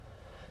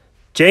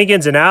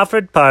Jenkins and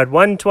Alfred, part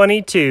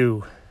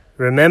 122.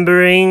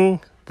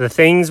 Remembering the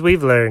things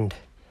we've learned.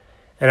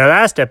 In our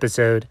last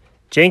episode,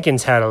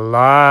 Jenkins had a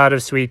lot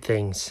of sweet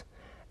things,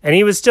 and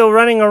he was still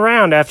running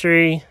around after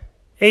he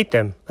ate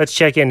them. Let's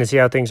check in to see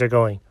how things are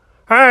going.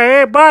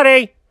 Hey,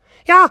 buddy!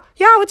 Yeah,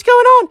 what's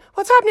going on?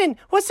 What's happening?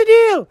 What's the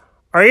deal?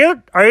 Are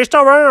you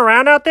still running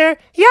around out there?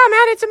 Yeah,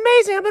 man, it's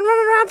amazing. I've been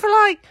running around for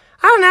I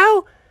don't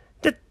know,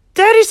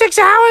 36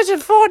 hours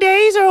and 4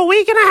 days or a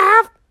week and a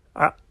half.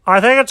 I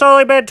think it's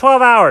only been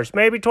 12 hours,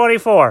 maybe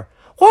 24.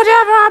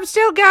 Whatever, I'm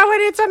still going.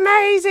 It's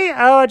amazing.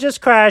 Oh, I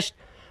just crashed.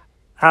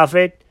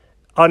 Alfred,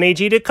 I'll need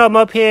you to come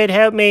up here and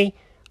help me.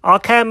 I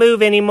can't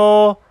move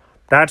anymore.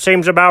 That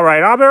seems about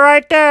right. I'll be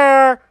right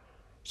there.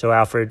 So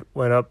Alfred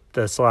went up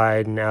the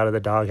slide and out of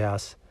the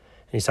doghouse.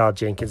 And he saw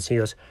Jenkins. He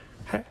goes,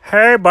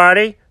 hey,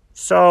 buddy.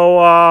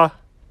 So,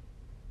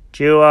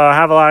 did you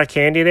have a lot of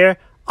candy there?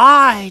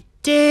 I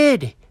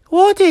did.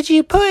 What did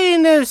you put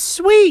in those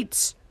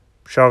sweets?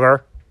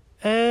 Sugar.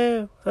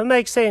 Oh, that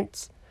makes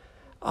sense.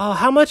 Oh,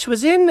 how much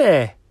was in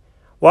there?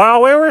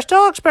 Well, we were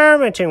still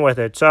experimenting with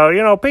it. So,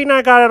 Pete and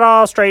I got it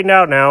all straightened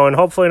out now, and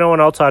hopefully no one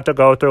else had to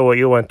go through what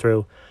you went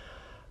through.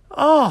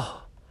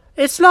 Oh,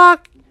 it's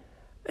like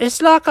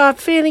I'm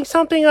feeling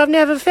something I've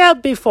never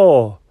felt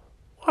before.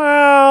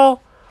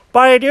 Well,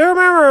 buddy, do you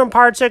remember in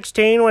part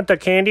 16 with the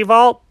candy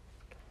vault?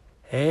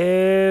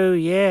 Oh,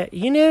 yeah.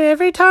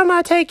 Every time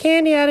I take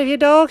candy out of your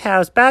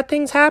doghouse, bad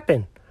things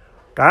happen.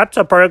 That's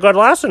a pretty good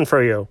lesson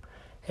for you.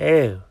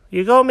 Oh,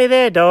 you got me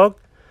there, dog.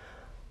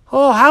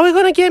 Oh, how are we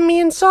going to get me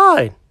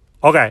inside?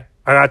 Okay,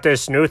 I got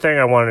this new thing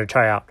I wanted to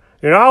try out.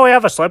 You know how we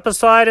have a slip and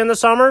slide in the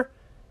summer?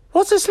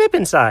 What's a slip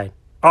and slide?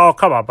 Oh,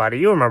 come on, buddy.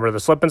 You remember the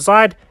slip and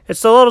slide?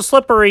 It's the little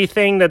slippery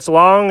thing that's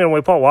long, and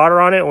we put water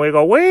on it, and we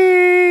go,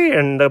 wee!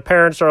 And the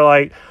parents are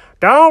like,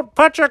 don't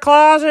put your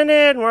claws in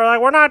it. And we're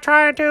like, we're not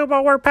trying to,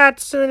 but we're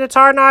pets, and it's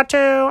hard not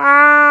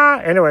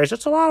to. Anyways,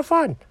 it's a lot of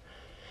fun.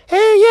 Hey,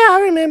 yeah,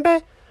 I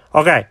remember.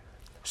 Okay,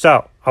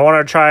 so I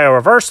want to try a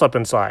reverse slip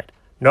and slide.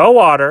 No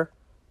water,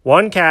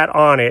 one cat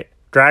on it,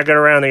 drag it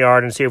around the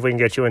yard and see if we can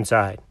get you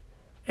inside.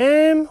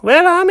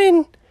 Well, I'm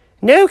in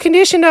no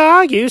condition to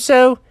argue,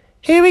 so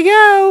here we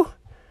go.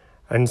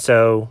 And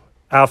so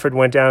Alfred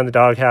went down to the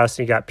doghouse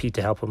and he got Pete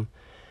to help him.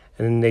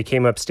 And then they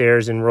came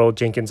upstairs and rolled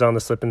Jenkins on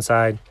the slip and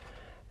slide.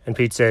 And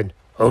Pete said,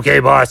 okay,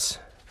 boss.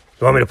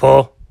 You want me to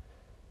pull?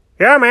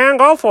 Yeah, man,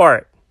 go for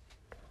it.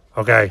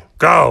 Okay,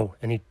 go.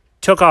 And he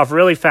took off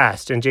really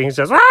fast. And Jenkins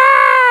says,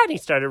 ah! And he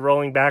started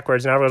rolling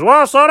backwards. And Alfred goes,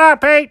 well, slow down,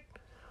 Pete.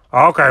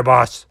 Okay,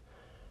 boss.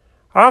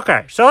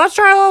 Okay, so let's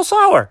try a little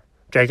slower.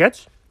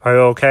 Jenkins, are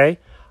you okay?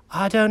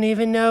 I don't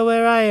even know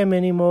where I am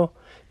anymore.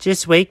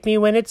 Just wake me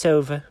when it's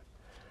over.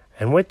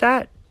 And with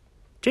that,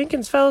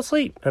 Jenkins fell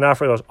asleep. And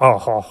Alfred goes,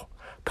 oh,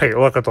 Pete,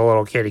 look at the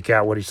little kitty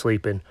cat when he's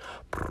sleeping.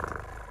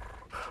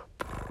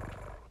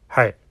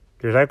 Hey,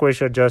 do you think we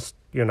should just,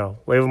 leave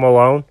him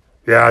alone?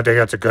 Yeah, I think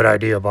that's a good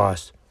idea,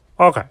 boss.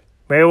 Okay,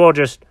 maybe we'll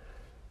just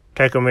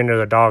take him into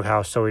the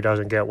doghouse so he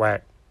doesn't get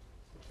wet.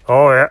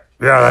 Oh, yeah,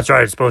 that's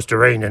right. It's supposed to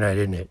rain tonight,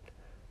 isn't it?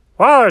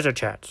 Well, there's a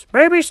chance.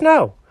 Maybe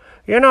snow.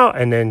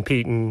 And then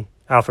Pete and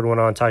Alfred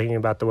went on talking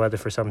about the weather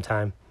for some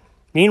time.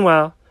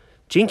 Meanwhile,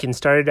 Jenkins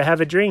started to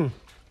have a dream.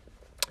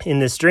 In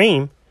this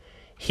dream,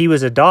 he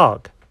was a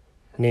dog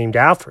named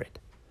Alfred.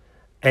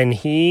 And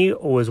he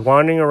was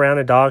wandering around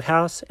a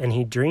doghouse, and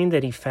he dreamed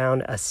that he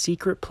found a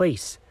secret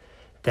place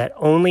that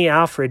only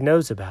Alfred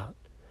knows about.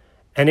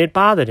 And it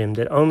bothered him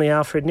that only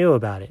Alfred knew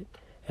about it.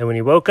 And when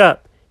he woke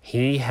up,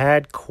 he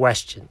had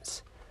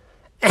questions.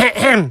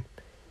 Alfred!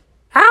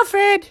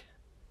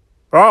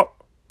 Oh,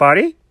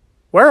 buddy,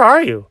 where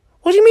are you?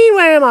 What do you mean,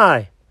 where am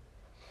I?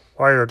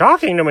 Well, you're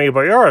talking to me,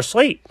 but you're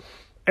asleep.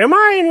 Am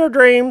I in your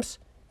dreams?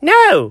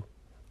 No,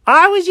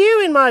 I was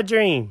you in my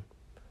dream.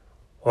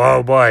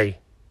 Oh, boy,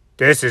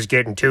 this is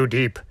getting too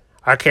deep.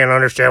 I can't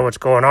understand what's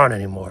going on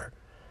anymore.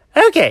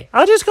 Okay,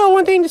 I'll just go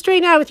one thing to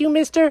straighten out with you,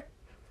 mister.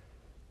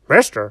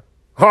 Mister?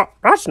 Huh,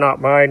 that's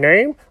not my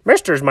name.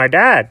 Mister's my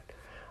dad.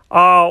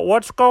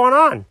 What's going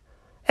on?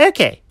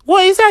 Okay,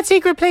 what is that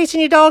secret place in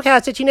your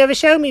doghouse that you never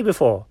showed me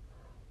before?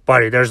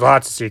 Buddy, there's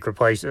lots of secret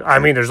places.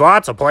 There's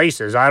lots of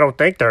places. I don't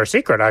think they're a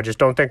secret. I just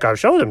don't think I've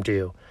showed them to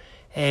you.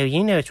 Oh,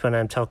 you know which one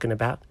I'm talking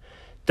about.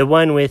 The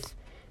one with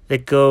the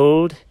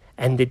gold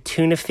and the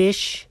tuna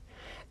fish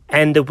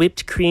and the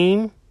whipped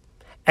cream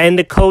and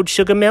the cold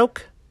sugar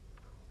milk.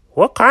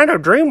 What kind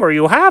of dream were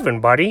you having,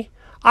 buddy?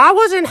 I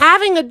wasn't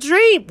having a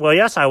dream. Well,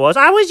 yes, I was.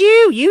 I was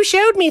you. You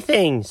showed me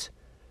things.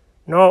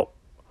 No.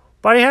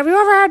 Buddy, have you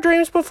ever had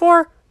dreams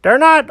before? They're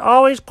not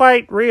always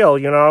quite real,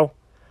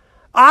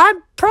 I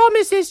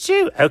promise it's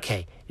true.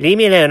 Okay, leave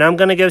me alone. I'm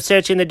going to go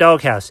search in the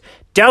doghouse.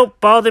 Don't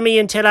bother me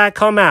until I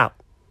come out.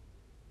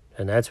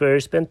 And that's where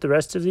he spent the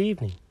rest of the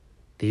evening.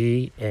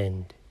 The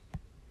end.